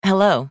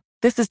Hello,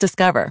 this is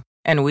Discover,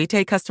 and we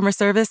take customer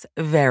service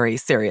very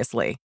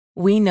seriously.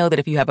 We know that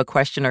if you have a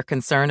question or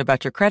concern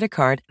about your credit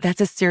card,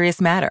 that's a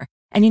serious matter,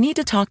 and you need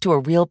to talk to a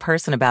real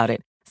person about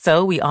it.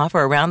 So we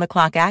offer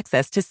around-the-clock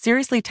access to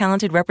seriously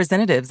talented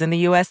representatives in the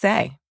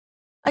USA.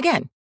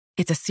 Again,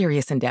 it's a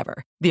serious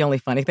endeavor. The only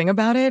funny thing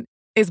about it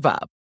is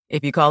Bob.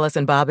 If you call us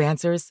and Bob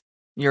answers,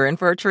 you're in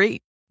for a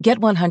treat. Get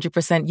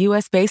 100%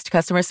 US-based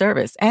customer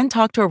service and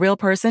talk to a real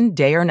person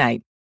day or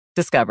night.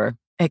 Discover.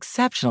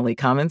 Exceptionally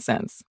common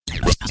sense.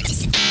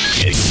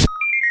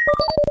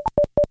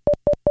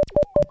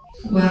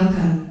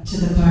 Welcome to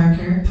the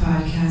Barker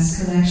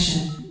Podcast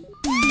Collection.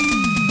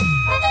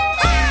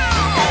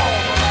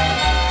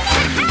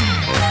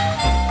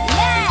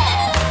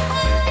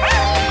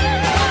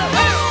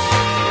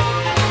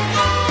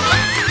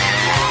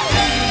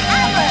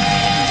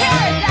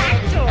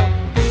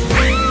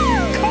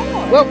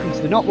 Welcome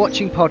to the Not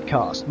Watching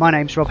Podcast. My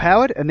name's Rob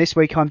Howard, and this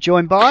week I'm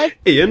joined by...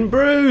 Ian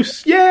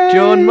Bruce, yay!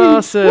 John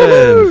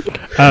Marson!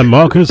 And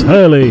Marcus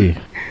Hurley.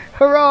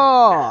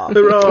 Hurrah!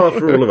 Hurrah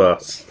for all of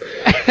us.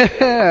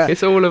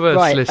 It's all of us,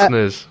 Right,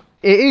 listeners.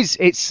 It is.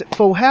 It's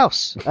full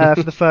house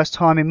for the first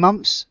time in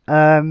months,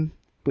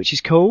 which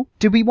is cool.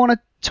 Do we want to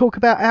talk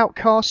about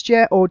Outcast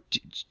yet, or do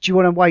you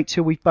want to wait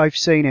till we've both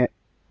seen it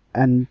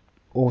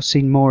or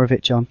seen more of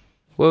it, John?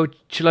 Well,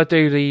 shall I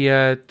do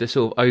the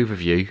sort of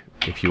overview,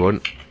 if you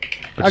want?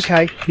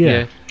 Okay.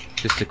 Yeah.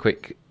 Just a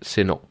quick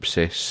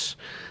synopsis.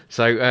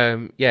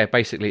 So,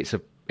 basically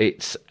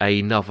it's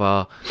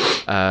another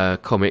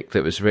comic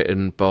that was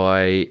written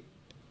by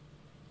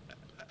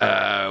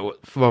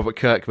Robert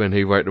Kirkman,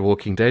 who wrote The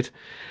Walking Dead,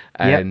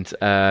 and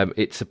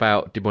it's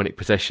about demonic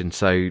possession.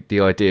 So the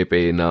idea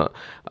being that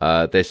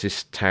there's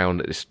this town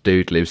that this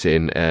dude lives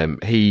in.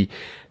 He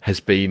has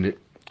been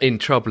in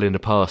trouble in the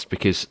past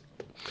because,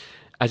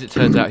 as it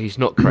turns out, he's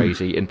not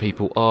crazy, and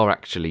people are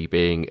actually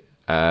being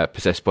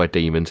possessed by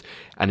demons,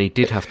 and he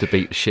did have to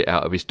beat the shit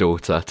out of his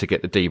daughter to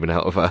get the demon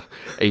out of her,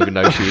 even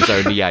though she was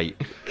only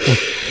 8.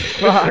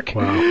 Fuck.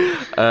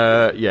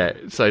 Wow.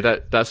 So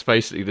that's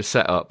basically the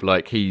setup.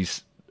 Like,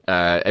 he's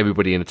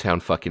everybody in the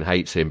town fucking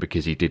hates him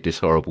because he did this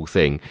horrible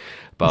thing,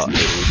 but it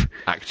was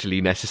actually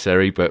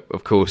necessary. But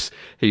of course,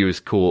 he was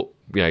caught,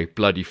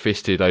 bloody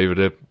fisted over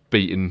the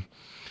beaten,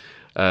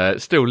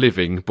 still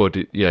living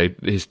body,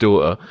 his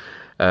daughter,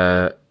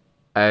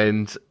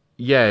 and.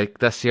 Yeah,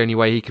 that's the only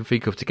way he can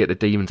think of to get the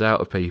demons out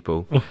of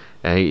people.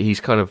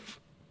 He's kind of,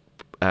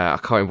 I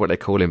can't remember what they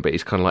call him, but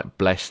he's kind of like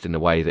blessed in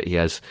the way that he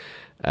has,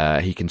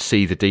 he can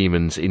see the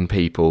demons in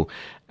people,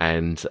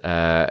 and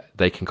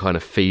they can kind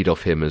of feed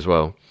off him as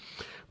well.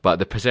 But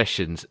the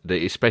possessions,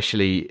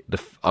 especially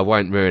I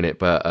won't ruin it,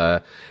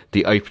 but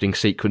the opening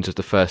sequence of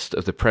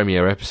the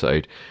premiere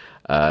episode,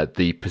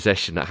 the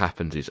possession that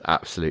happens is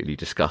absolutely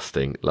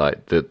disgusting.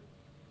 Like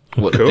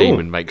what the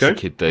demon makes a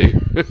kid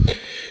do.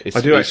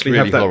 I do actually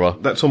really have that. Horror.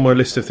 That's on my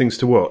list of things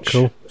to watch.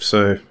 Cool.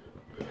 So,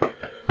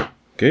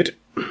 good.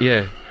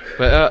 Yeah,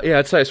 but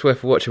I'd say it's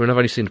worth watching. I've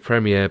only seen the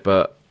premiere,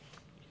 but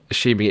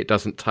assuming it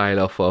doesn't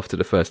tail off after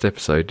the first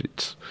episode,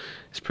 it's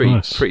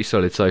pretty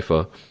solid so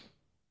far.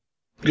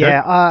 Okay.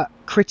 Yeah,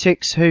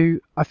 critics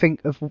who I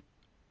think have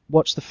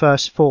watched the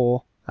first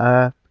 4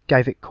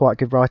 gave it quite a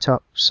good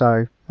write-up.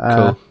 So,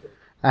 Cool.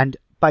 And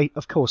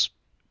of course,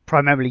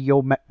 primarily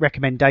your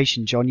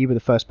recommendation, John. You were the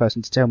first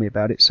person to tell me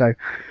about it, so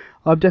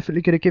I'm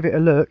definitely going to give it a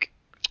look.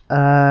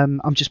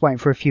 I'm just waiting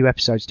for a few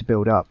episodes to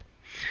build up.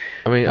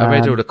 I mean, I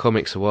read all the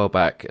comics a while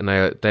back, and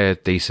they're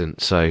decent,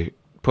 so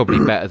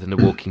probably better than The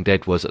Walking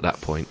Dead was at that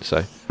point.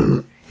 So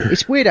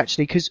it's weird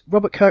actually, because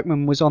Robert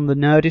Kirkman was on the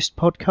Nerdist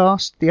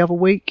podcast the other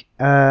week,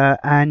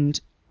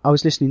 and I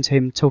was listening to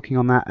him talking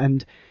on that,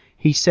 and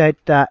he said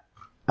that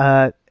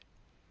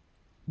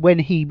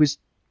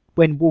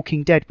when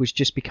Walking Dead was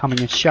just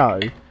becoming a show,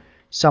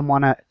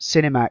 someone at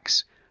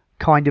Cinemax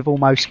kind of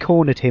almost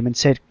cornered him and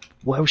said,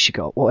 "What else you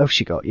got? What else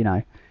you got?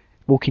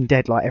 Walking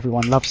Dead, like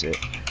everyone loves it."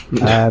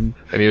 and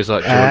he was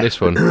like, "Do you want this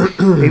one?"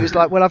 He was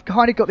like, "Well, I've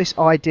kind of got this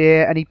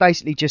idea," and he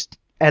basically just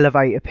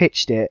elevator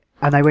pitched it,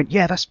 and they went,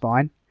 "Yeah, that's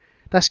fine,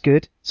 that's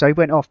good." So he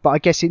went off, but I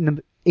guess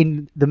in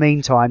the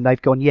meantime,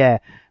 they've gone, "Yeah,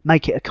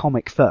 make it a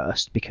comic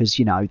first, because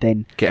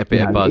then Get a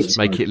bit of buzz,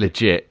 make it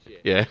legit."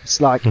 Yeah, it's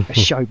like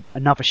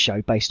another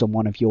show based on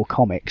one of your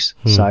comics.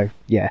 So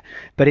yeah,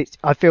 but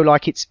I feel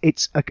like it's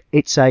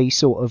a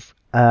sort of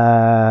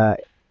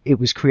it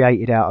was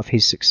created out of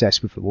his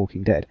success with The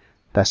Walking Dead.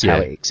 That's how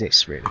it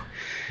exists, really.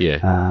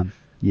 Yeah.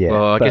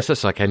 Well, I but guess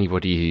that's like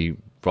anybody who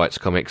writes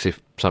comics. If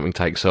something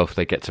takes off,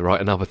 they get to write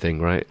another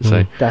thing, right?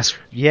 So that's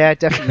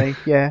definitely.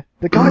 Yeah,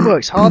 the guy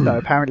works hard though.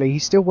 Apparently, he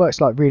still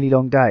works like really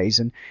long days,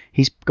 and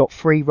he's got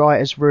 3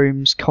 writers'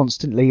 rooms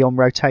constantly on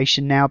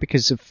rotation now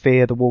because of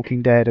Fear the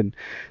Walking Dead and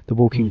The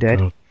Walking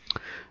Dead.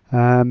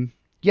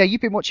 Yeah,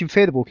 you've been watching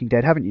Fear the Walking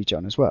Dead, haven't you,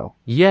 John, as well?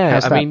 Yeah,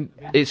 How's I that? mean,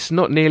 it's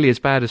not nearly as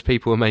bad as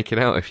people are making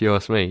out, if you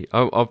ask me.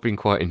 I've been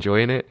quite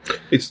enjoying it.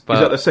 Is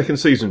that the second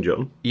season,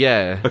 John?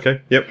 Yeah.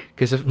 Okay, yep.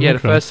 Because, the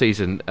first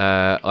season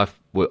I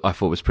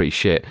thought was pretty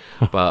shit,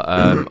 but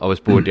I was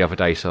bored the other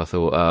day, so I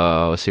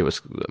thought,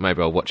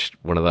 maybe I'll watch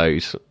one of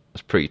those.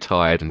 was pretty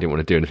tired and didn't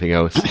want to do anything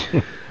else.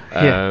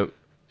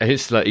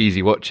 It's like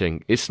easy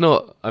watching. It's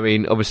not. I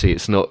mean, obviously,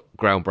 it's not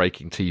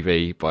groundbreaking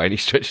TV by any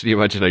stretch of the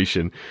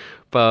imagination,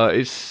 but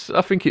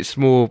I think it's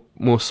more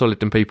solid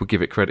than people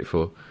give it credit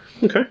for.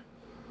 Okay.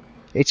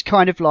 It's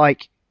kind of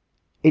like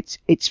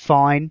it's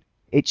fine.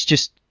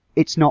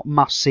 It's not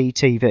must see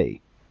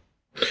TV.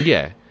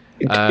 Yeah.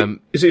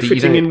 Is it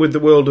fitting in with the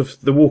world of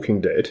The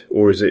Walking Dead,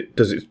 or is it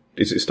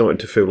starting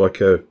to feel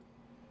like a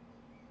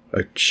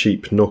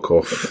cheap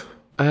knockoff?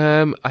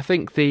 I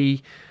think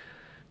they've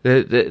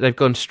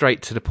gone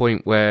straight to the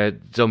point where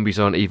zombies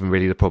aren't even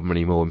really the problem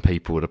anymore, and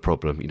people are the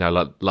problem. You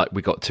know, like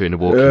we got to in The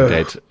Walking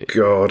Dead.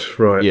 God,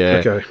 right?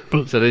 Yeah. Okay.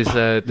 So there's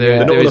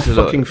they're not on a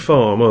fucking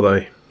farm, are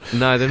they?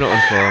 No, they're not on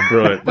a farm.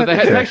 Right. But they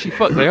actually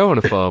they are on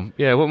a farm.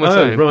 Yeah. What am I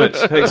saying?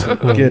 Right.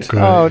 Excellent. Good.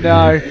 Oh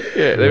no.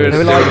 Yeah. They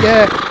were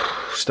like,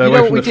 stay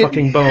away from the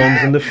fucking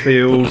barns and the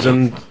fields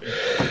and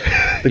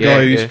the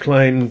guy who's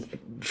playing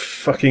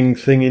fucking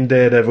thing in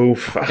Daredevil.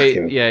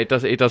 It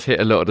does hit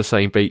a lot of the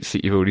same beats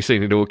that you've already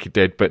seen in The Walking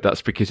Dead, but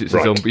that's because it's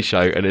a zombie show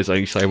and there's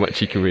only so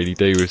much you can really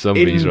do with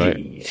zombies, right?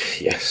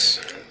 Yes.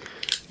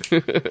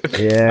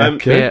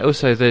 Yeah.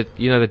 Also,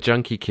 the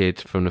junkie kid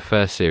from the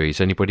first series.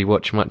 Anybody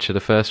watch much of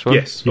the first one?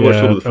 Yes, I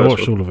watched all the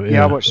first one. all of it.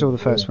 Yeah, I watched all the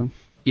first one.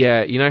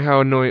 Yeah, you know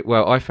how annoying.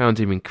 Well, I found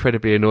him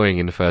incredibly annoying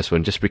in the first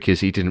one, just because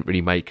he didn't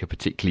really make a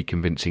particularly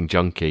convincing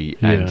junkie,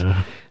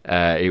 and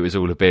it was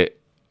all a bit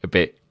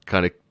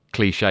kind of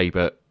cliche,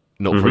 but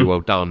not very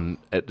well done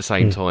at the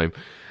same time.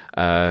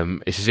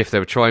 It's as if they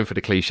were trying for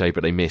the cliche,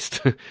 but they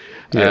missed.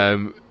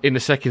 In the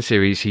second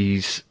series,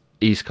 he's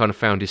kind of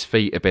found his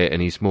feet a bit,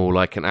 and he's more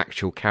like an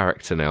actual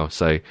character now.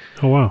 So,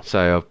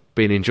 So I've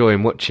been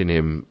enjoying watching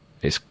him.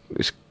 It's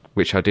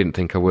which I didn't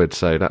think I would.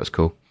 So that was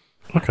cool.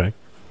 Okay.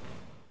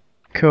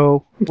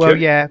 Cool. Well,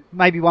 yeah,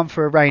 maybe one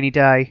for a rainy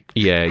day.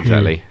 Yeah,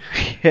 exactly.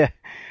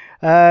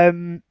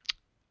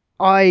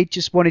 I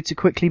just wanted to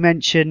quickly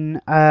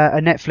mention a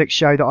Netflix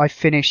show that I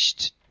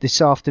finished this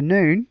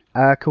afternoon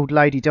called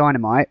Lady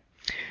Dynamite,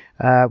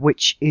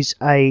 which is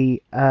a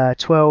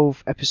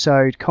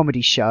 12-episode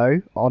comedy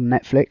show on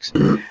Netflix.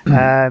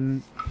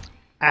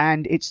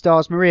 And it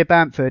stars Maria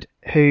Bamford,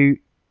 who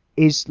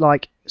is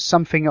like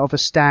something of a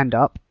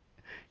stand-up.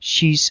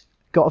 She's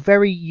got a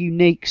very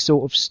unique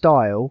sort of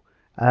style.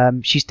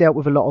 She's dealt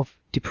with a lot of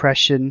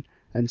depression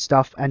and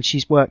stuff, and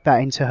she's worked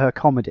that into her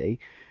comedy.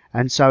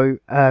 And so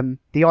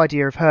the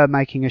idea of her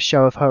making a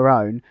show of her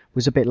own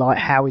was a bit like,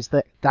 how is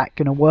that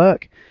going to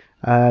work?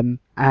 And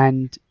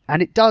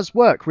it does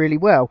work really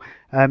well.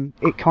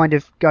 It kind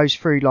of goes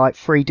through like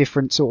 3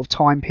 different sort of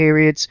time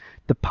periods,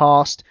 the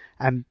past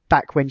and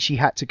back when she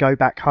had to go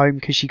back home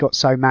because she got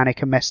so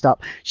manic and messed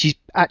up. She's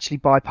actually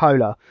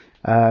bipolar.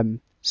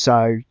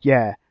 So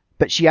yeah,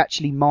 but she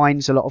actually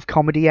mines a lot of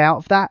comedy out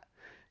of that.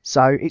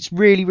 So it's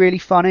really, really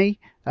funny.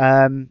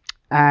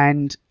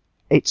 And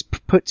it's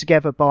put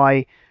together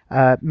by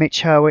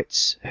Mitch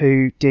Hurwitz,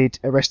 who did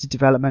Arrested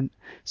Development.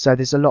 So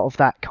there's a lot of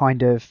that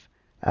kind of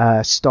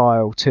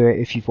style to it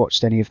if you've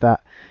watched any of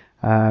that.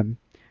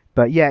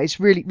 But yeah, it's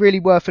really, really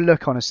worth a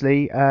look,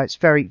 honestly. It's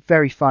very,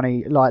 very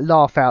funny, like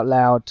laugh out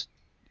loud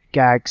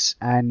gags,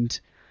 and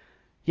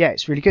yeah,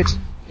 it's really good.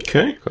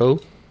 Okay,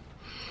 cool.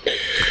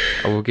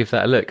 I will give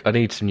that a look. I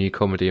need some new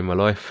comedy in my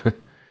life.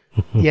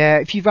 Yeah,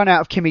 if you run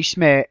out of Kimmy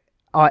Schmidt,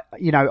 I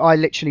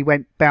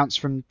literally bounced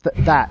from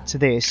that to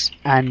this,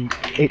 and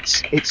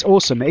it's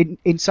awesome.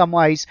 In some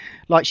ways,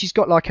 like she's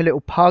got like a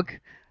little pug.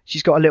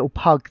 She's got a little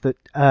pug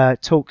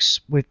that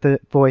talks with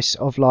the voice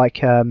of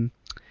like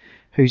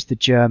who's the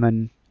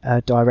German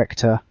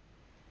director?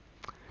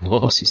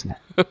 What? What's his name?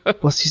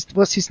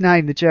 What's his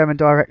name? The German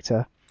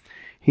director.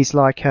 He's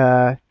like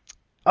oh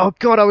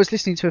God, I was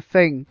listening to a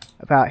thing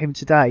about him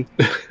today.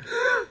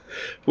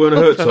 Werner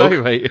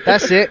Herzog.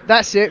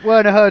 That's it.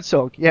 Werner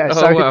Herzog. Yeah. Oh,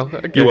 so wow.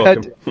 You're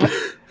welcome.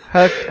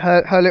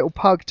 Her little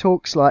pug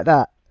talks like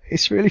that.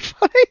 It's really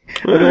funny.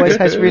 It always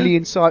has really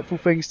insightful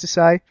things to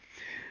say.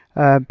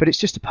 But it's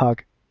just a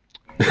pug.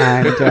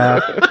 And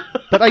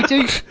but they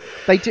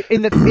do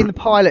in the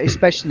pilot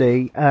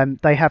especially.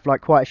 They have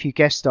like quite a few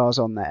guest stars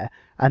on there,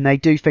 and they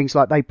do things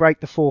like they break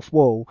the fourth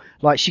wall.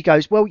 Like she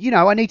goes, well,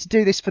 I need to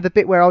do this for the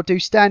bit where I'll do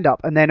stand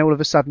up, and then all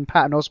of a sudden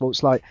Patton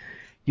Oswalt's like,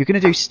 you're going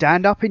to do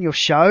stand up in your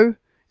show?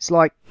 It's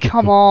like,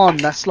 come on,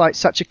 that's like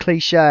such a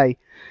cliche.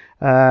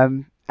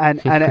 And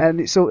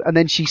it's all, and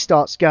then she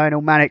starts going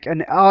all manic,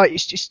 and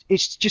it's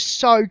just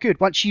so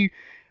good once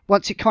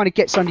it kind of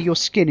gets under your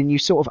skin and you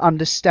sort of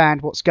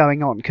understand what's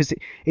going on, because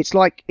it's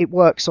like it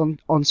works on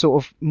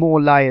sort of more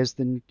layers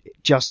than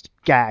just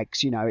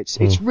gags.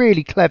 It's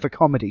really clever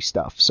comedy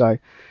stuff. So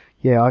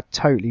yeah, I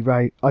totally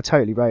rate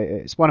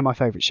it. It's one of my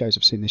favourite shows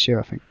I've seen this year,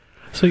 I think.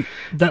 So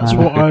that's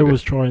what I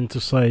was trying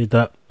to say,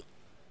 that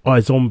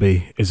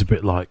iZombie is a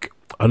bit like,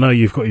 I know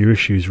you've got your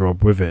issues,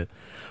 Rob, with it,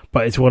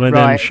 but it's one of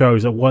them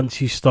shows that once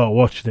you start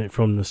watching it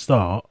from the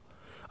start,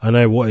 I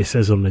know what it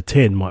says on the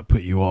tin might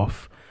put you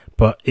off,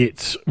 but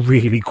it's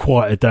really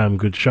quite a damn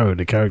good show.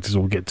 The characters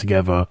all get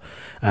together,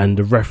 and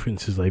the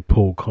references they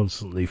pull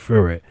constantly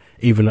through it,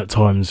 even at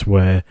times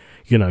where,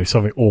 you know,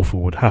 something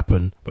awful would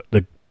happen, but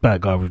the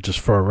bad guy would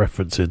just throw a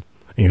reference in,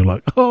 and you're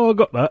like, oh, I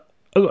got that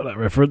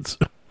reference.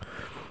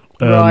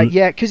 Right,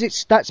 yeah,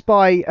 because that's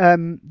by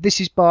this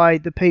is by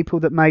the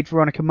people that made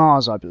Veronica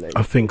Mars, I believe.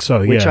 I think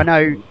so, yeah. Which I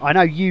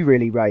know you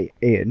really rate,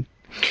 Ian.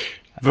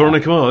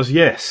 Veronica Mars,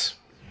 yes.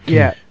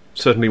 Yeah.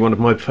 Certainly one of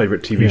my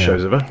favourite TV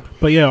shows ever.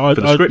 But yeah,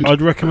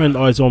 I'd recommend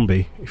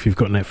iZombie if you've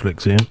got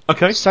Netflix, Ian.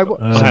 Okay, so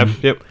what, I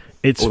have, yep.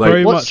 It's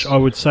very much, I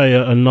would say,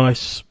 a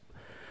nice,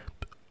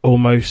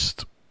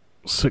 almost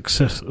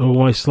success.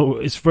 Almost,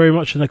 it's very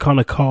much in a kind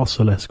of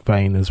Castle-esque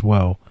vein as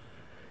well,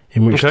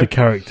 in which the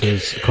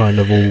characters kind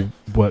of all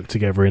work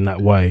together in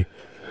that way.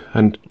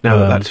 And now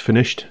that that's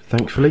finished,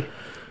 thankfully,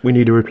 we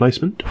need a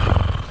replacement.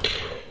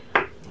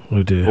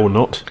 Oh dear. Or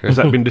not. Has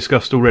that been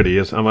discussed already?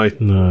 Am I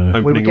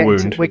opening a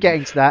wound? We're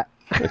getting to that.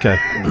 Okay.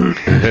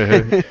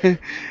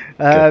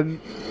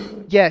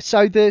 Yeah,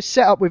 so the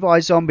setup with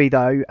iZombie,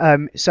 though,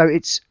 so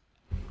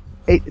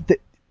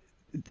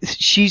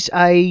she's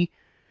a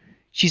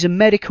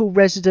medical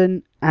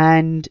resident,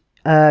 and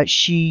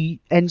she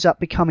ends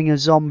up becoming a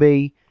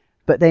zombie,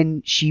 but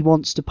then she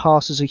wants to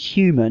pass as a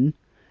human.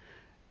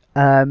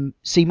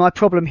 See, my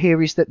problem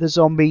here is that the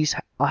zombies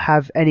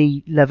have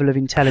any level of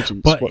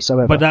intelligence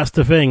whatsoever. But that's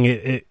the thing.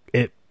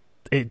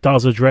 It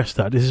does address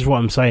that. This is what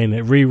I'm saying.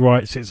 It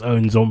rewrites its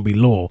own zombie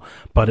lore,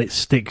 but it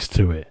sticks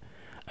to it.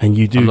 And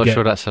you do. I'm not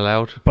sure that's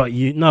allowed. But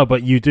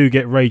you do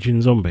get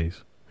raging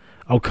zombies.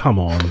 Oh, come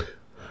on.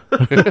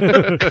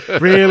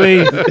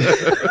 Really?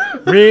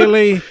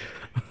 Really?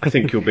 I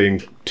think you're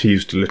being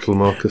teased a little,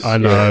 Marcus. I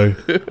know.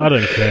 I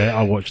don't care.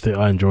 I watched it.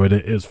 I enjoyed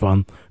it. It was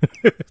fun.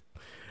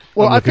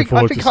 Well, I think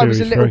I was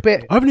a little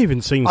bit. I haven't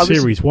even seen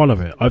series 1 of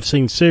it. I've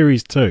seen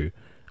series 2,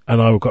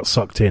 and I got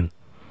sucked in.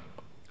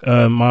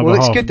 My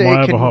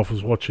other half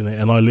was watching it,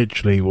 and I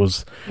literally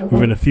was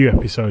within a few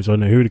episodes. I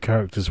knew who the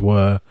characters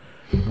were,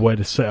 where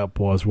the setup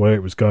was, where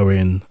it was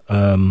going,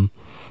 and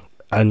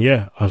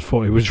yeah, I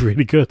thought it was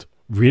really good,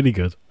 really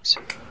good.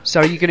 So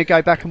are you going to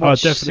go back and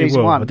watch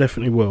season 1? I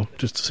definitely will,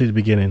 just to see the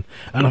beginning,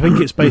 and I think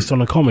it's based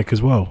on a comic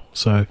as well.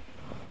 So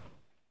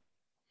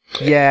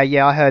yeah,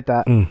 I heard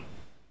that.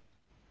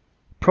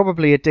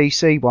 Probably a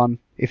DC one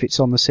if it's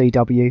on the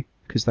CW,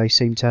 because they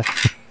seem to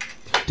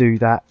do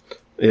that.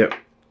 Yep,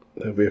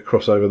 there'll be a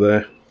crossover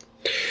there.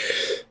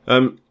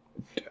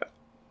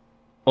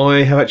 I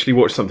have actually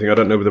watched something. I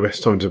don't know the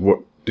best time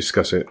to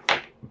discuss it,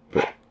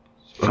 but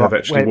I have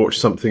actually watched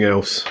something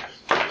else.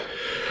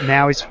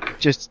 Now is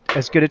just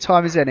as good a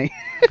time as any.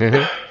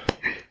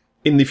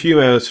 In the few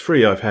hours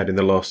free I've had in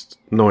the last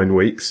 9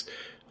 weeks,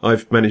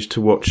 I've managed to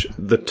watch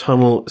The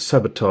Tunnel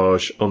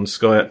Sabotage on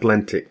Sky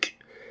Atlantic.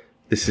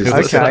 This is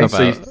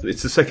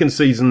it's the second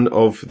season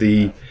of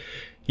the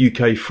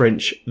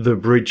UK-French The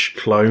Bridge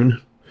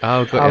clone.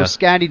 Oh,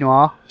 Scandi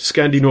Noir.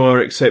 Scandi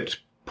Noir, except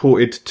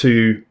ported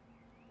to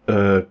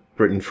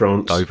Britain,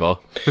 France. Dover.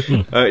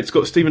 It's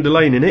got Stephen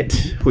Delane in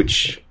it,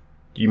 which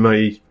you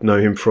may know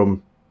him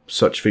from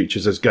such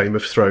features as Game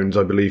of Thrones.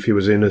 I believe he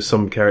was in as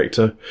some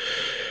character.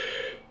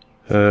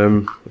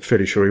 I'm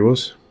fairly sure he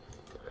was.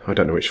 I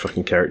don't know which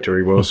fucking character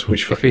he was.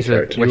 If he's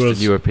a Western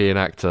European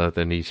actor,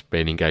 then he's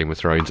been in Game of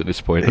Thrones at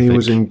this point. He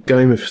was in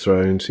Game of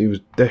Thrones. He was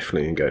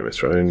definitely in Game of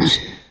Thrones.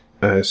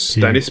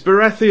 Stannis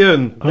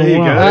Baratheon. There you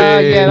go.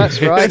 Yeah, that's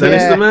right.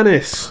 Stannis the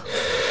Menace.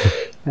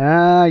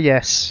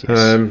 Yes.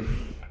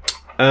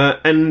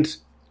 And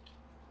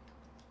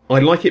I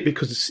like it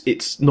because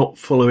it's not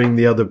following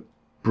the other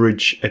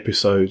Bridge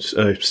episodes,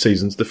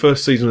 seasons. The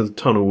first season of The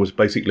Tunnel was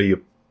basically a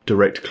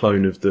direct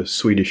clone of the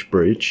Swedish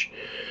Bridge.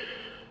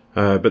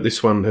 But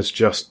this one has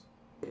just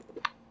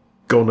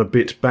gone a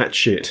bit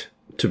batshit,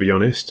 to be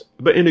honest,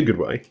 but in a good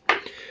way.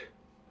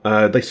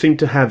 They seem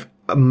to have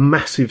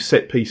massive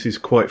set pieces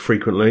quite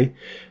frequently.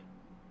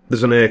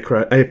 There's an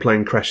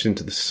airplane crashed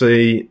into the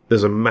sea.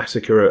 There's a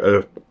massacre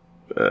at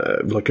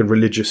a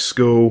religious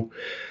school.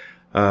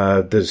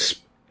 There's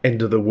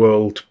end of the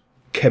world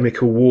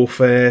chemical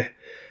warfare.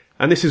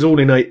 And this is all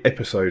in 8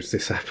 episodes,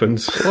 this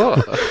happens. What?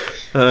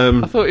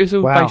 I thought it was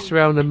all based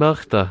around the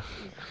murder.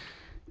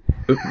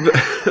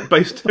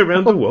 Based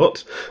around the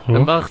what? A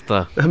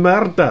murder. A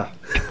murder.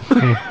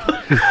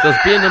 There's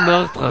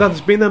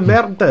been a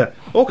murder.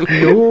 Oh,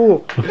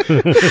 no. I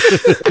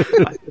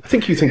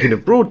think you're thinking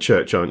of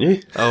Broadchurch, aren't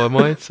you? Oh, am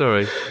I?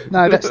 Sorry.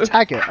 No, that's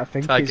Taggart, I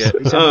think.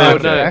 Taggart.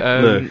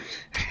 No.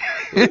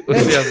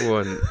 What's the other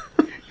one?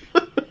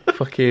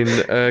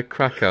 Fucking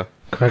Cracker.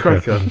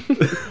 Cracker.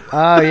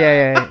 Oh,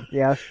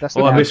 yeah. That's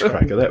I missed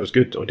Cracker. That was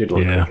good. I did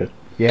like Cracker.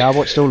 Yeah, I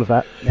watched all of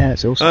that. Yeah,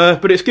 it's awesome.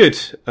 But it's good.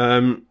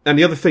 And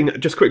the other thing,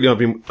 just quickly,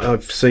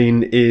 I've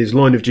seen is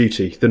Line of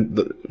Duty.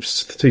 The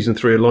season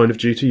 3 of Line of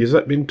Duty. Has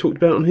that been talked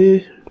about on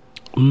here?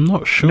 I'm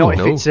not sure. Not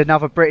if it's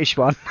another British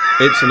one.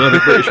 It's another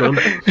British one.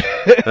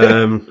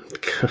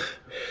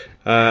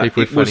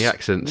 People with funny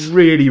accents.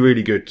 Really,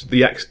 really good.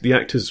 The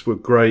actors were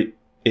great.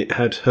 It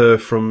had her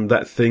from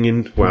That Thing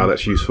in. Wow,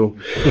 that's useful.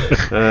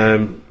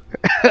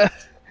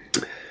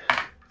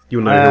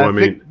 You'll know who I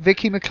mean.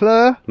 Vicky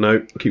McClure? No,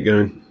 keep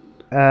going.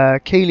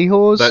 Keeley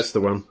Hawes? That's the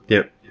one.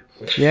 Yep.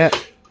 Yeah.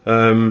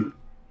 And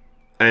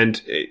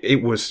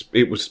it was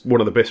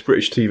one of the best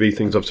British TV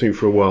things I've seen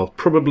for a while.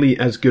 Probably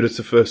as good as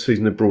the first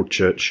season of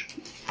Broadchurch,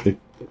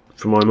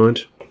 for my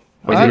mind.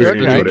 I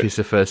really enjoyed it. It's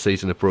the first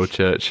season of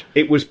Broadchurch.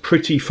 It was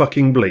pretty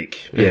fucking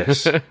bleak.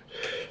 Yes.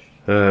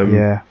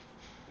 Yeah.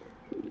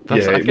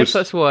 I guess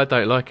that's what I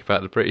don't like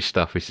about the British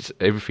stuff. Is just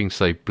everything's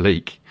so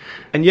bleak.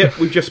 And yet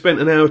we've just spent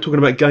an hour talking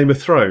about Game of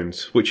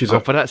Thrones, which is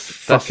that's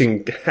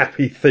fucking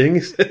happy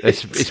thing.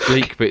 It's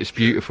bleak, but it's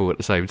beautiful at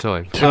the same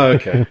time. Oh,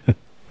 okay.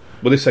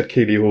 Well, this had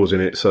Keeley Hawes in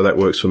it, so that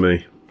works for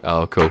me.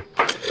 Oh, cool.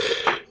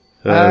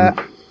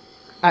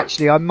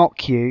 Actually, I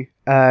mock you.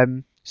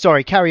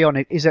 Sorry, carry on.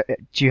 Do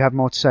you have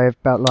more to say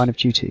about Line of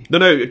Duty?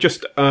 No.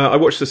 Just I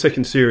watched the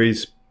second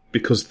series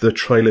because the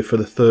trailer for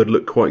the third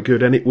looked quite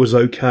good, and it was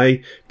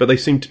okay. But they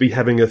seem to be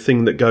having a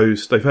thing that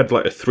goes. They've had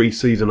like a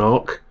 3-season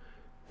arc.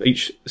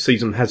 Each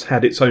season has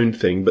had its own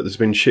thing, but there's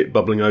been shit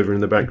bubbling over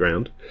in the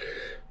background,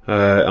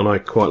 and I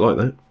quite like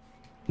that.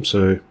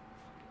 So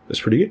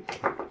that's pretty good.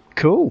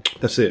 Cool.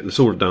 That's it. That's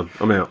all done.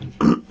 I'm out.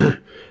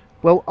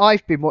 Well,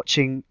 I've been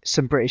watching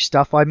some British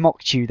stuff. I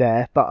mocked you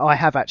there, but I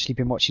have actually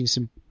been watching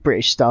some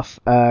British stuff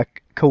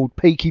called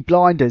Peaky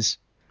Blinders.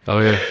 Oh,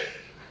 yeah.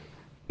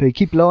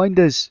 Peaky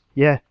Blinders,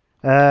 yeah.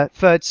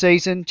 Third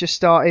season just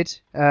started.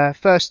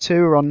 First 2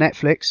 are on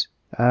Netflix,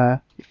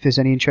 if there's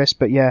any interest.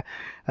 But yeah,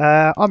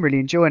 I'm really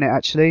enjoying it,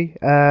 actually.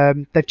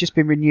 They've just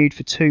been renewed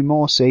for 2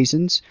 more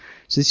seasons.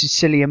 So this is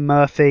Cillian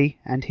Murphy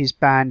and his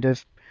band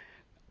of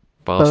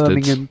bastards.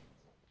 Birmingham...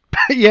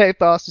 yeah,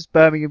 bastards,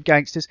 Birmingham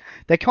gangsters.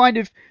 They're kind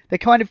of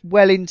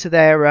well into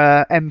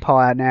their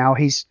empire now.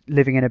 He's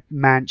living in a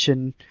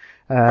mansion.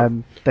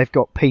 They've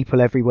got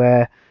people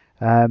everywhere.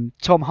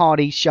 Tom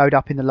Hardy showed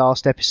up in the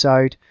last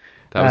episode.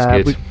 That was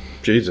good.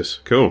 Jesus,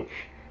 cool.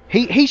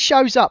 He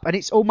shows up, and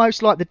it's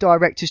almost like the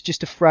director's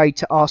just afraid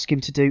to ask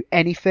him to do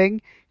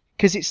anything,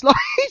 because it's like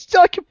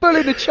a bull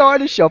in a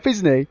china shop,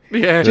 isn't he?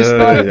 Yeah,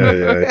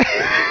 yeah.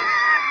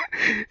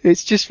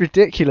 It's just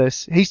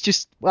ridiculous. He's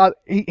just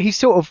he's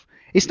sort of.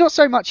 It's not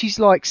so much he's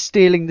like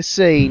stealing the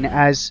scene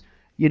as,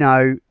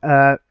 beating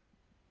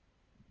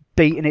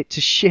it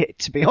to shit,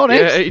 to be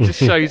honest. Yeah, it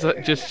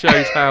just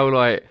shows how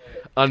like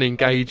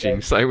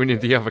unengaging so many of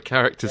the other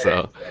characters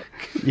are.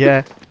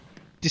 Yeah,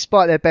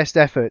 despite their best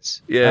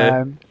efforts. Yeah, I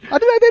don't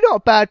know. They're not a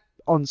bad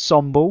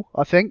ensemble,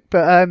 I think,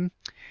 but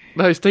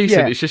no, it's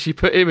decent. Yeah. It's just you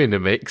put him in the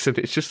mix, and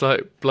it's just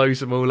like blows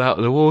them all out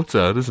of the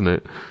water, doesn't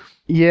it?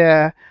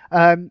 Yeah,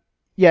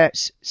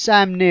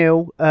 Sam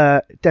Neill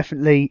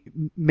definitely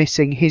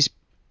missing his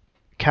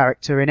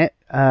character in it.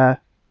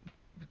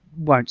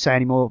 Won't say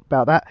any more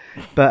about that,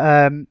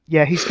 but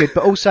yeah, he's good.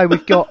 But also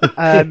we've got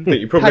I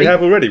think you probably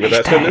have already with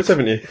that sentence,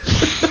 haven't you?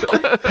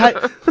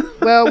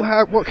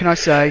 What can I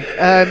say?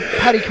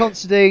 Paddy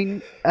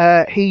Considine,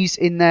 he's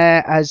in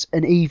there as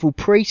an evil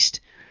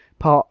priest.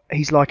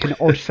 He's like an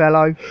odd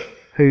fellow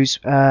who's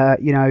a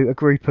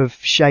group of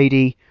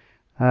shady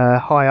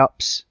high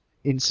ups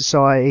in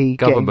society,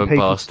 government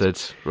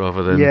bastards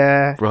rather than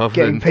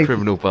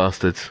criminal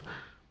bastards.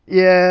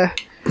 Yeah.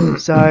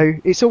 So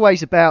it's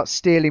always about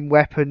stealing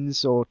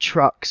weapons or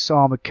trucks,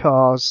 armoured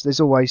cars. There's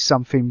always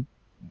something.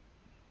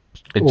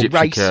 And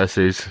gypsy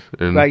curses.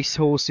 And race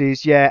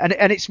horses, yeah.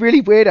 And it's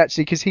really weird,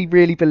 actually, because he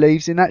really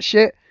believes in that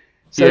shit.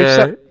 So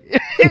yeah.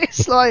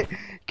 It's like,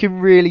 can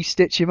really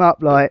stitch him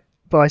up like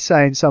by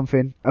saying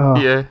something. Oh.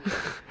 Yeah.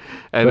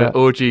 And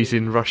orgies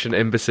in Russian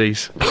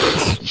embassies.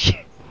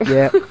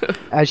 Yeah,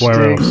 as you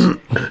where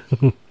do.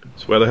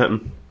 That's where they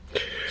happen.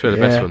 That's where the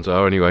best ones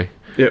are, anyway.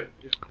 Yep.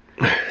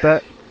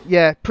 But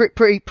yeah,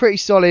 pretty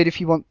solid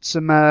if you want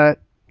some, early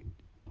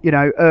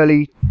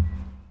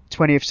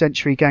 20th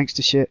century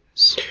gangster shit.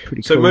 It's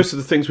pretty cool. So most of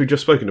the things we've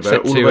just spoken about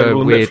Except all to,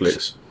 available on weird...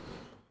 Netflix.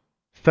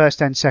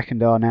 First and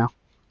second are now.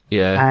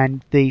 Yeah.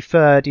 And the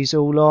third is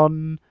all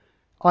on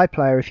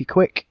iPlayer if you're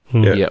quick.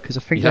 Yeah. Yep. Because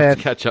I think you have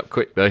to catch up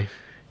quick though.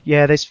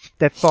 Yeah,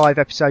 they're 5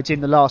 episodes in.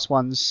 The last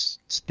one's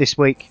this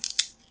week.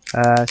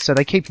 So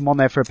they keep them on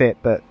there for a bit,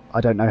 but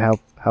I don't know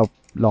how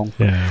long.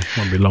 Yeah,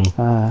 won't be long.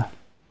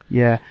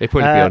 Yeah. It'll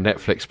probably be on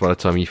Netflix by the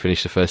time you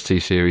finish the first 2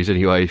 series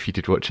anyway, if you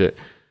did watch it.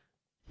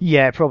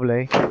 Yeah,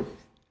 probably.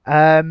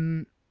 Have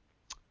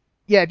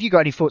you got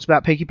any thoughts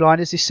about Peaky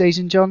Blinders this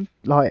season, John?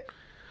 I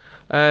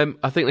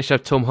think they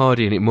should have Tom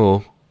Hardy in it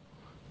more.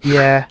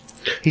 Yeah.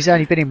 He's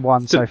only been in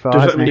one so far,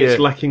 Does that hasn't mean he? it's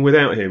lacking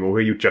without him, or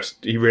he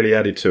really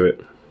added to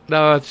it?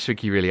 No, I just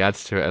think he really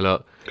adds to it a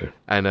lot. Okay.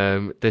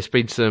 And there's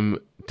been some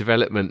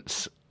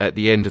developments at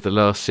the end of the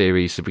last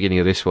series, the beginning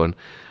of this one,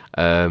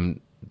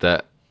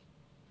 that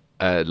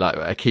like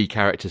a key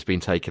character's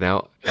been taken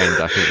out,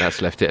 and I think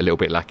that's left it a little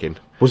bit lacking.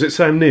 Was it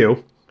Sam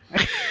Neill?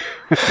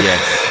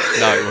 Yes.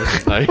 No, it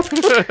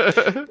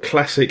wasn't, no.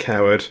 Classic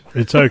Howard.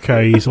 It's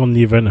okay, he's on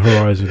the event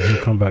horizon.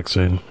 He'll come back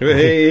soon.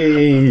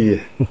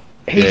 Hey!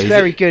 He's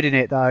very good in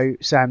it, though,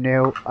 Sam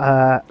Neill.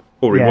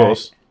 Or he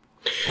was.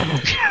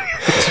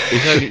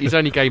 He's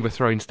only Game of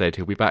Thrones dead.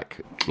 He'll be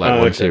back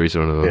one series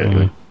or another. Yeah.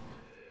 Anyway.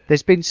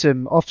 There's been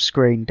some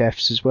off-screen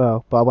deaths as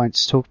well, but I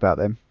won't talk about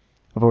them.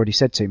 I've already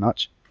said too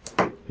much.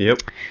 Yep.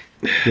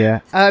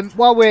 Yeah.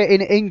 While we're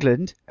in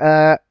England,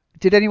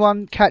 did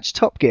anyone catch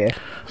Top Gear?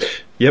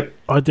 Yep.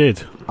 I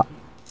did.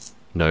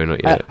 No,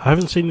 not yet. I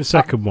haven't seen the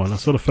second one. I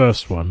saw the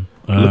first one.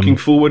 Looking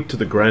forward to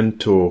the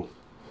Grand Tour.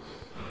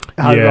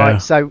 Oh, Yeah.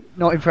 right. So,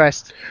 not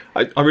impressed.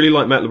 I really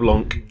like Matt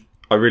LeBlanc.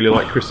 I really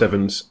like Chris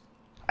Evans.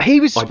 He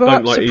was I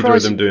don't like either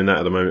of them doing that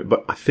at the moment,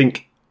 but I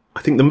think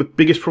the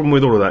biggest problem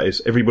with all of that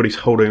is everybody's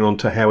holding on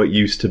to how it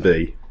used to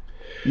be.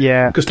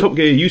 Yeah. Because Top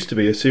Gear used to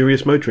be a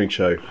serious motoring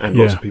show, and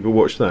lots of people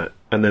watched that.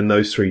 And then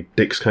those three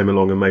dicks came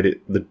along and made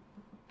it the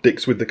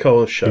Dicks with the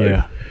Cars show.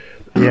 Yeah.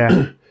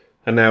 Yeah.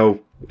 And now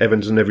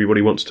Evans and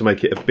everybody wants to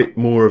make it a bit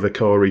more of a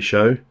car-y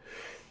show.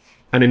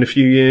 And in a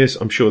few years,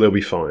 I'm sure they'll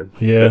be fine.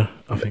 Yeah,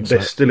 I think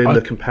They're so. still in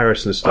the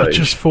comparison stage. I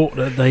just thought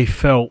that they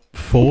felt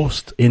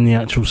forced in the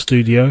actual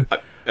studio.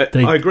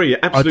 I agree,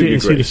 absolutely I didn't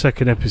see agree. the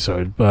second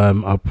episode, but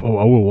I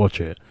will watch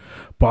it.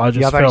 But I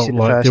just I've only felt seen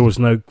the like first. there was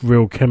no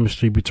real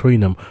chemistry between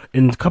them.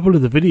 In a couple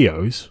of the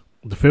videos,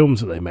 the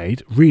films that they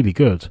made, really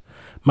good.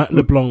 Matt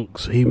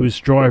LeBlanc's, he was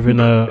driving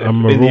a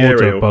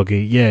Marauder Ariel.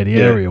 buggy. Yeah, the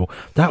Ariel.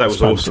 That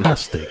was awesome.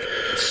 fantastic.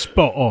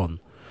 Spot on.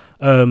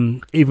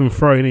 Even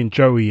throwing in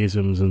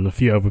Joey-isms and a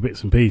few other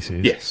bits and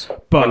pieces. Yes.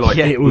 But I like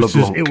it was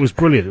LeBlanc. it was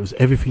brilliant. It was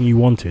everything you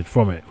wanted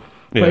from it.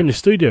 Yeah. But in the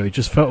studio, it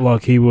just felt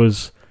like he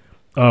was,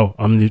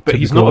 I'm the But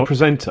he's typical- not a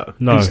presenter.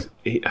 No.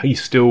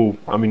 He's still...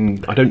 I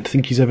mean, I don't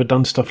think he's ever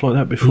done stuff like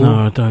that before.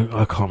 No,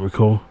 I can't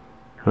recall.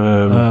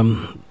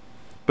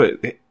 But,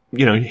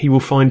 he will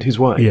find his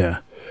way. Yeah.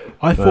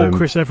 I thought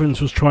Chris Evans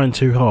was trying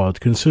too hard,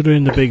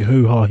 considering the big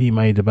hoo-ha he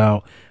made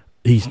about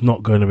he's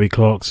not going to be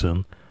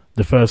Clarkson.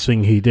 The first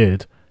thing he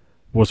did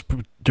was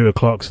do a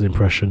Clarkson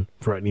impression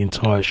throughout the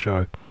entire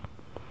show.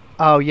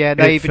 Oh, yeah,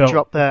 they It even felt-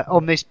 dropped the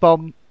on this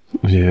bomb.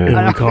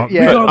 Yeah. We can't,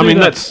 Yeah. we can't I do mean,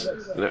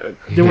 that.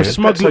 There were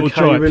smug that's little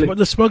okay, jibes, really. but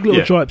the smug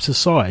little jibes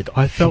aside,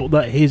 I felt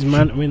that his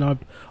man. I mean, I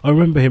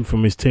remember him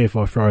from his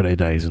TFI Friday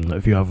days and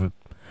a few other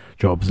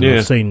jobs.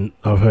 And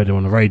I've heard him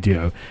on the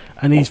radio,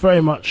 and he's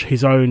very much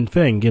his own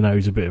thing.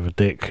 He's a bit of a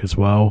dick as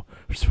well,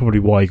 which is probably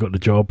why he got the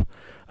job.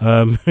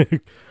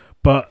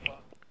 But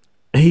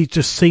he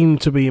just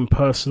seemed to be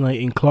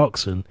impersonating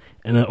Clarkson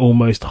in an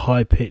almost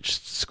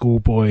high-pitched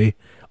schoolboy,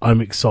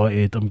 I'm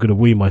excited, I'm going to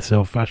wee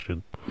myself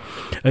fashion.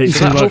 And it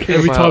seemed like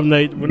every time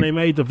when they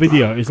made the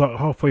video, it's like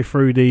halfway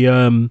through the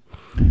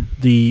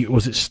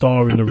was it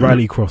Star in the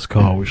Rallycross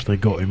car, which they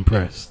got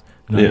impressed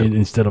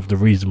instead of the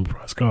reasonable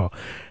price car.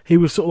 He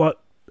was sort of like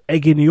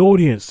egging the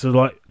audience to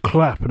like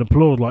clap and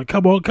applaud, like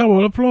come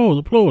on,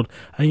 applaud,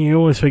 and you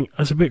always think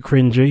that's a bit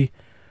cringy,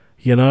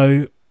 you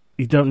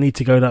don't need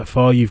to go that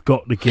far. You've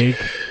got the gig.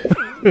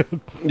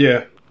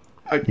 Yeah.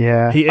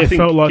 It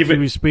felt like he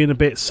was being a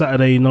bit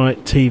Saturday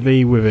night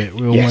TV with it.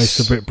 We're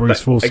almost a bit Bruce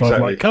Forsyth,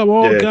 exactly. like come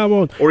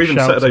on, or even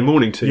shouting. Saturday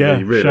morning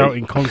TV. Really,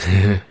 shouting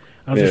constantly.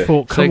 I just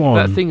thought, come on.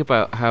 That thing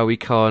about how he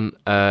can't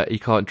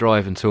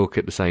drive and talk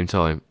at the same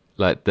time,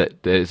 like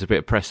that. There's a bit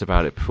of press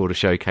about it before the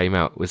show came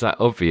out. Was that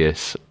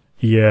obvious?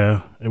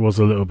 Yeah, it was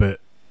a little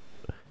bit.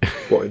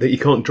 What, that he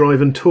can't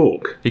drive and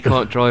talk? He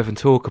can't drive and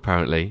talk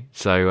apparently.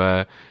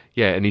 So.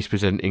 And he's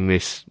presenting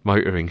this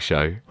motoring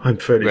show. I'm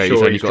fairly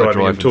sure he's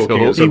driving and talking.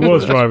 He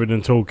was driving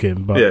and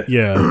talking, but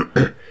yeah.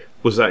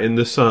 Was that in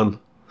the Sun?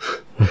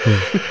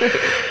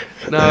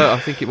 No, I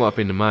think it might have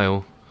been the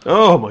Mail.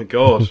 Oh my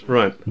God!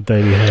 Right,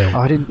 Daily Hair.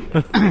 I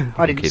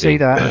didn't see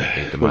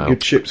that. Well,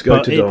 good ships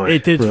go to die.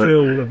 It did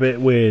feel a bit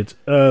weird.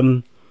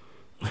 Funny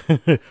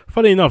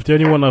enough, the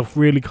only one I've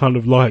really kind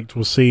of liked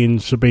was seeing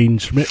Sabine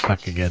Schmidt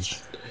back again.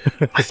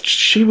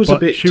 She was a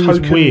bit. She was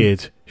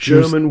weird.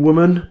 German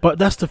woman. But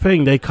that's the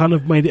thing; they kind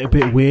of made it a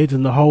bit weird,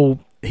 and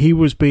he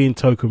was being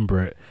token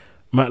Brit,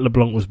 Matt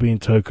LeBlanc was being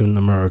token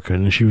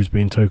American, and she was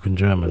being token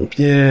German.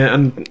 Yeah,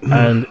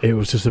 and it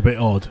was just a bit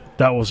odd.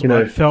 That was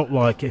it felt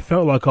like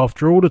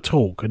after all the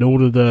talk and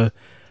all of the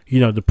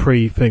the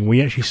pre-thing,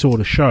 we actually saw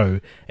the show.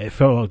 It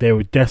felt like they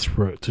were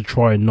desperate to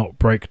try and not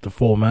break the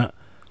format,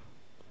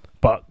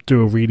 but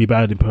do a really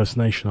bad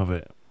impersonation of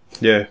it.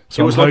 Yeah,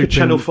 so it was like a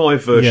Channel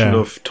 5 version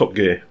of Top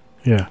Gear.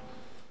 Yeah.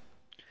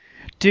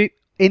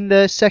 In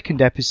the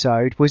second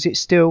episode, was it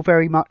still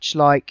very much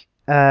like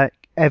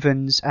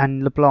Evans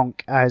and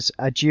LeBlanc as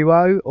a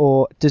duo,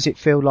 or does it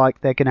feel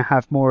like they're going to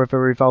have more of a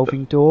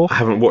revolving door? I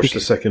haven't watched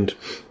the second.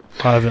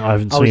 I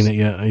haven't seen it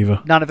yet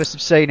either. None of us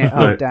have seen it.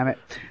 Oh, damn it.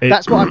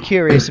 That's what I'm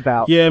curious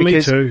about. Yeah,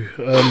 me too.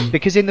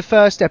 Because in the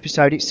first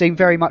episode, it seemed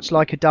very much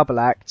like a double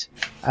act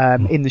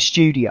in the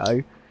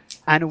studio,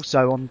 and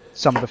also on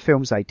some of the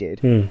films they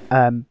did.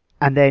 And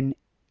then,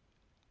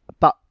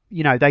 but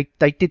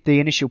they did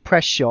the initial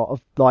press shot of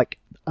like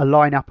a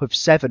lineup of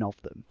 7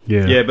 of them.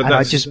 Yeah, but that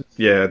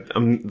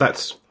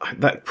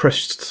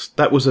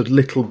was a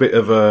little bit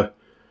of a.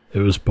 It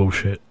was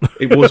bullshit.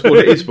 It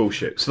is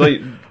bullshit. So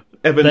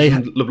Evans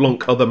and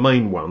LeBlanc are the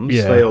main ones.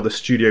 Yeah. They are the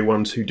studio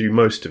ones who do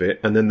most of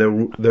it, and then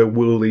they'll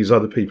will these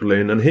other people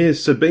in. And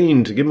here's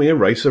Sabine to give me a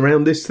race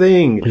around this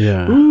thing.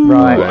 Yeah,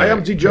 right. I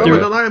am the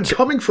German, and I am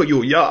coming for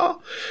you. Yeah.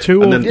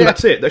 And then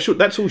that's it.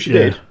 That's all she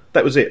did.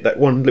 That was it. That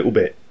one little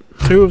bit.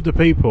 Two of the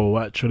people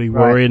actually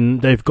were in.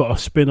 They've got a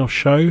spin-off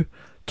show,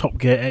 Top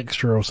Gear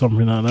Extra or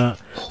something like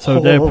that. So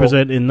they're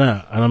presenting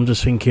that, and I'm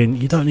just thinking,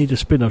 you don't need a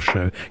spin-off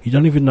show. You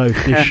don't even know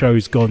if this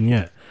show's gone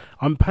yet.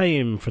 I'm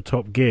paying for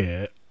Top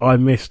Gear. I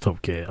miss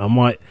Top Gear. I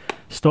might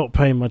stop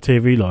paying my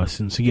TV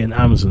license and get an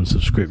Amazon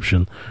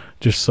subscription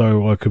just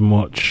so I can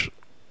watch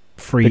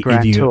three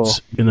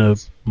idiots in a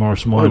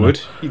Morris Minor. I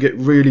would. You get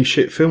really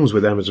shit films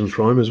with Amazon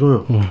Prime as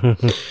well.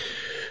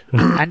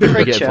 And Preacher.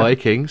 You get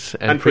Vikings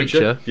and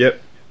Preacher.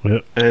 Yep.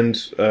 And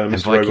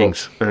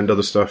Vikings and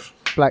other stuff.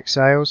 Black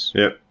Sails.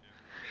 Yep.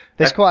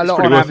 There's quite a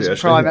lot on Amazon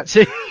Prime,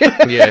 actually.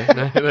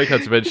 Yeah, no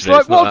come to mention it's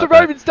like, what have the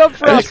Romans done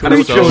for us? I know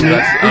it's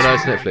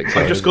Netflix.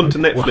 I've just gone to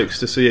Netflix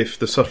to see if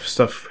the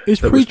stuff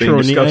is that was being Preacher on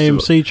the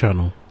discussed AMC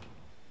channel?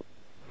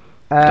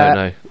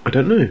 I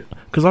don't know.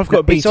 Because I've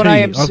got BT. On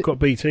AMC. I've got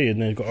BT,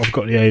 and I've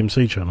got the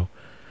AMC channel.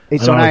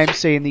 It's on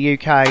AMC in the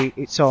UK.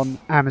 It's on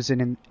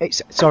Amazon.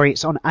 It's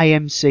on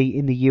AMC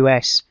in the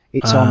US.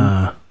 It's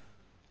on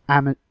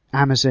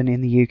Amazon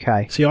in the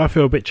UK. See, I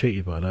feel a bit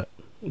cheated by that.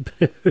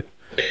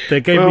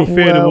 They gave me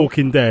Fear the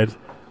Walking Dead,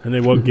 and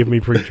they won't give me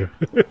Preacher.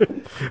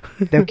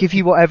 They'll give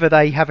you whatever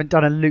they haven't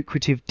done a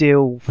lucrative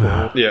deal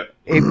for.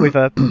 With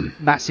a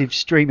massive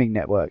streaming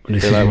network. We're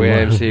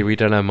AMC, we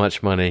don't have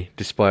much money,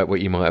 despite what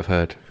you might have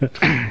heard.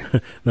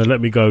 Now let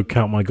me go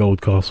count my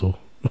gold castle.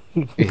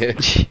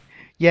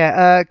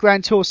 Yeah,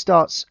 Grand Tour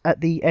starts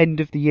at the end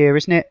of the year,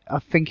 isn't it? I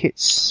think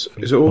it's...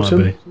 Is it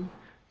autumn?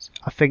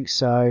 I think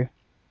so.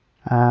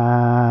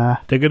 They're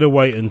going to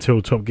wait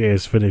until Top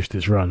Gear's finished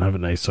its run,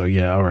 haven't they? So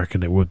yeah, I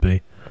reckon it would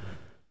be.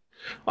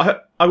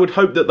 I would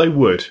hope that they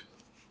would.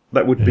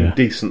 That would be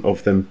decent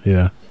of them.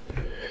 Yeah.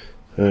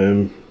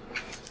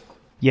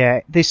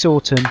 Yeah, this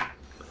autumn,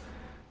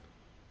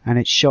 and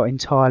it's shot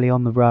entirely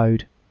on the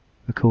road,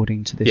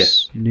 according to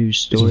this news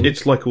story.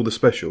 It's like all the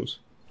specials.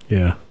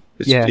 Yeah.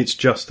 It's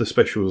just the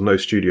specials, no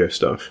studio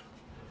stuff,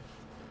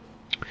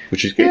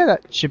 which is good. Yeah,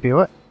 that should be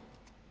alright.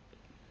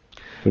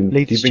 You've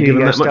been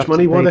given that much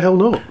money, why the hell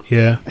not?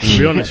 Yeah, to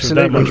be honest, with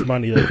that much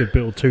money, they could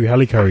build 2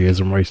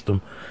 helicarriers and race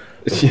them.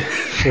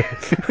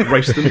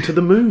 Race them to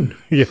the moon.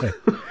 Yeah.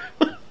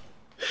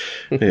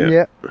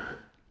 Yeah.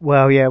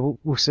 Well, yeah,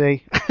 we'll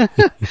see.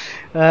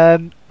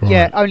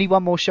 Yeah, only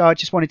one more show. I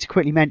just wanted to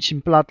quickly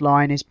mention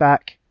Bloodline is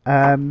back.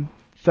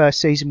 First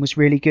season was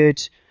really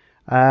good.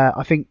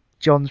 I think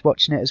John's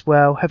watching it as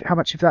well. How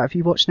much of that have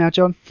you watched now,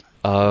 John?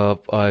 I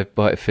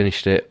might have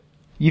finished it.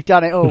 You've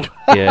done it all.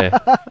 Yeah.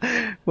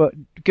 Well,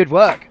 good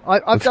work.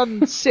 I've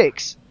done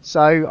 6,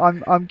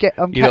 so I'm catching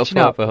up. You're not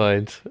far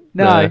behind.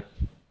 No,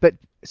 but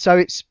so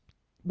it's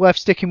worth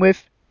sticking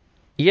with.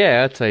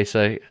 Yeah, I'd say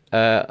so.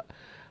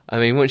 I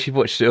mean, once you've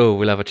watched it all,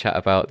 we'll have a chat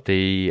about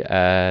the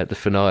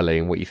finale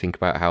and what you think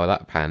about how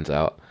that pans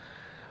out.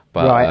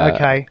 But, right.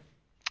 Okay.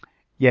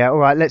 Yeah. All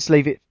right. Let's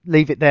leave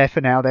it there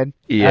for now then.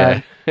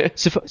 Yeah.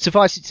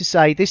 Suffice it to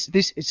say, this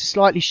is a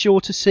slightly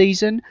shorter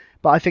season,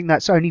 but I think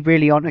that's only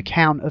really on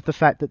account of the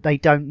fact that they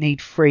don't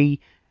need 3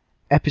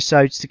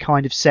 episodes to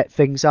kind of set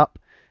things up.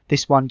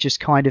 This one just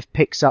kind of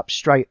picks up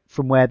straight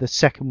from where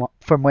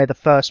the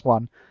first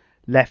one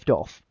left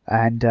off,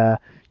 and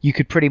you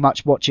could pretty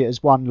much watch it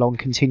as one long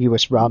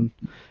continuous run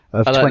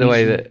of I like the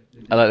way that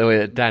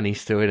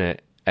Danny's still in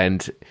it,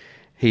 and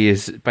he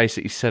has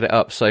basically set it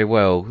up so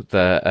well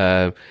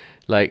that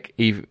like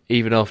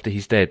even after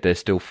he's dead, they're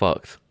still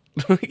fucked.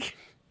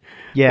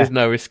 There's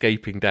no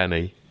escaping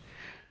Danny.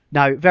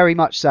 No, very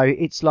much so.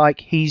 It's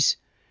like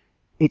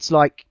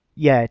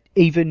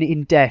even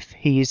in death,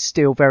 he is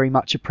still very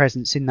much a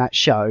presence in that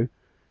show,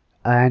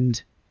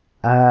 and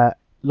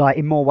like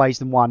in more ways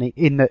than one,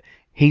 in that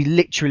he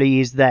literally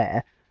is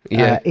there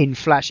in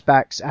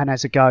flashbacks and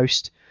as a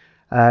ghost.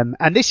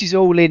 And this is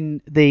all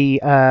in the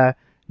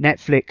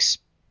Netflix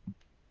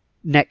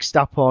next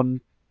up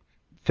on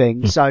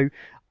thing. So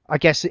I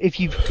guess if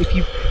you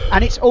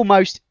and it's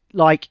almost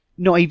like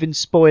not even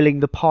spoiling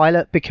the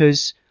pilot,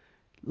 because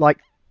like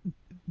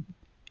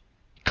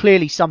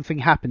clearly something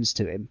happens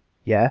to him.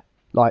 Yeah.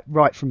 Like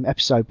right from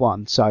episode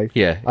 1. So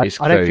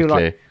it's I don't feel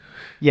clear.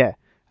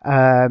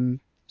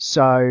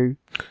 So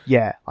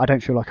yeah, I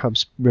don't feel like I'm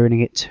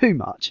ruining it too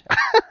much.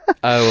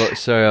 Oh,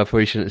 sorry, I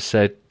probably shouldn't have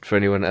said, for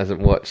anyone that hasn't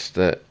watched,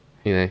 that,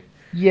 you know.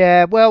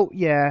 Yeah, well,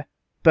 yeah,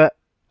 but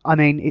I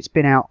mean, it's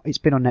been on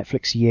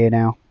Netflix a year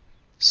now,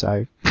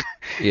 so.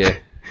 Yeah,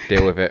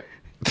 deal with it.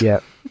 Yeah,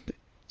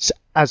 so,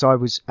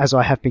 as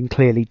I have been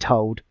clearly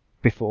told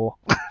before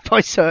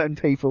by certain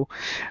people,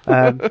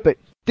 but.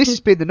 This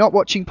has been the Not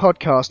Watching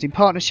Podcast in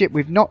partnership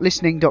with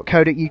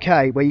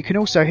notlistening.co.uk, where you can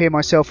also hear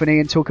myself and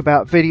Ian talk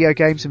about video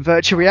games and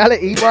virtual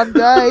reality one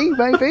day,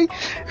 maybe,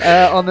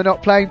 on the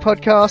Not Playing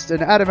Podcast,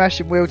 and Adam Ash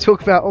and Will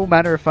talk about all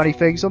manner of funny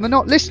things on the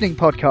Not Listening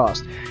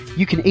Podcast.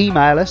 You can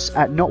email us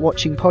at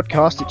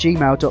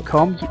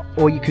notwatchingpodcast@gmail.com,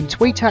 or you can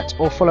tweet at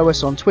or follow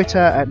us on Twitter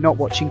at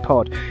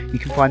notwatchingpod. You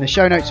can find the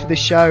show notes for this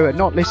show at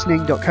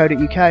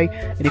notlistening.co.uk,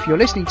 and if you're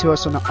listening to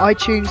us on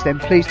iTunes, then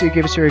please do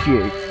give us a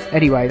review.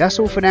 Anyway, that's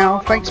all for now.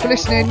 Thanks for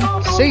listening.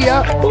 See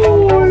ya.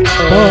 Bye.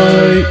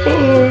 Bye.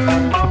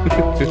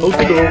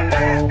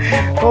 Bye.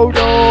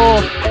 Hodor!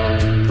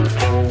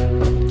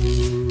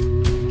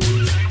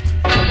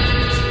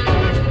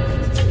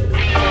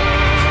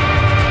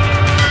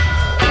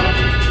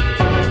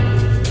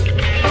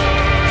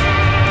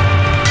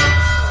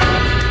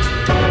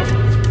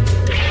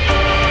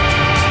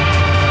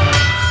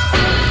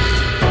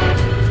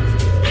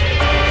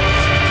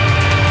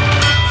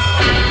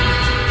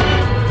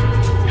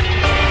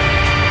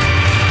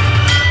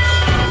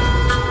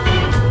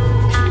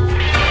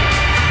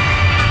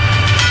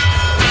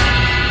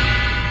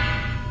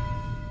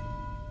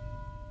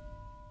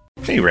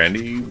 Hey,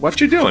 Randy, what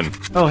you doing?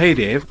 Oh, hey,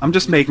 Dave. I'm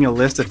just making a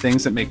list of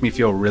things that make me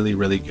feel really,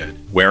 really good.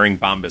 Wearing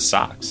Bombas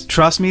socks.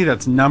 Trust me,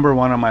 that's number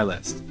one on my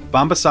list.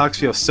 Bombas socks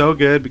feel so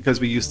good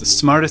because we use the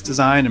smartest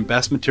design and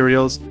best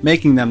materials,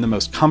 making them the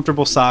most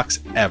comfortable socks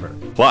ever.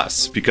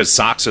 Plus, because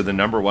socks are the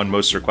number one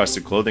most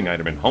requested clothing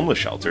item in homeless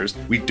shelters,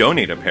 we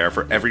donate a pair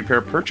for every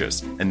pair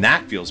purchased, and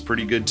that feels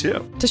pretty good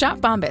too. To shop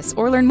Bombas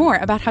or learn more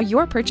about how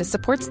your purchase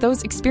supports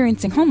those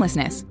experiencing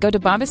homelessness, go to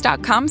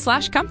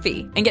bombas.com/comfy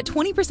and get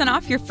 20%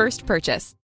 off your first purchase.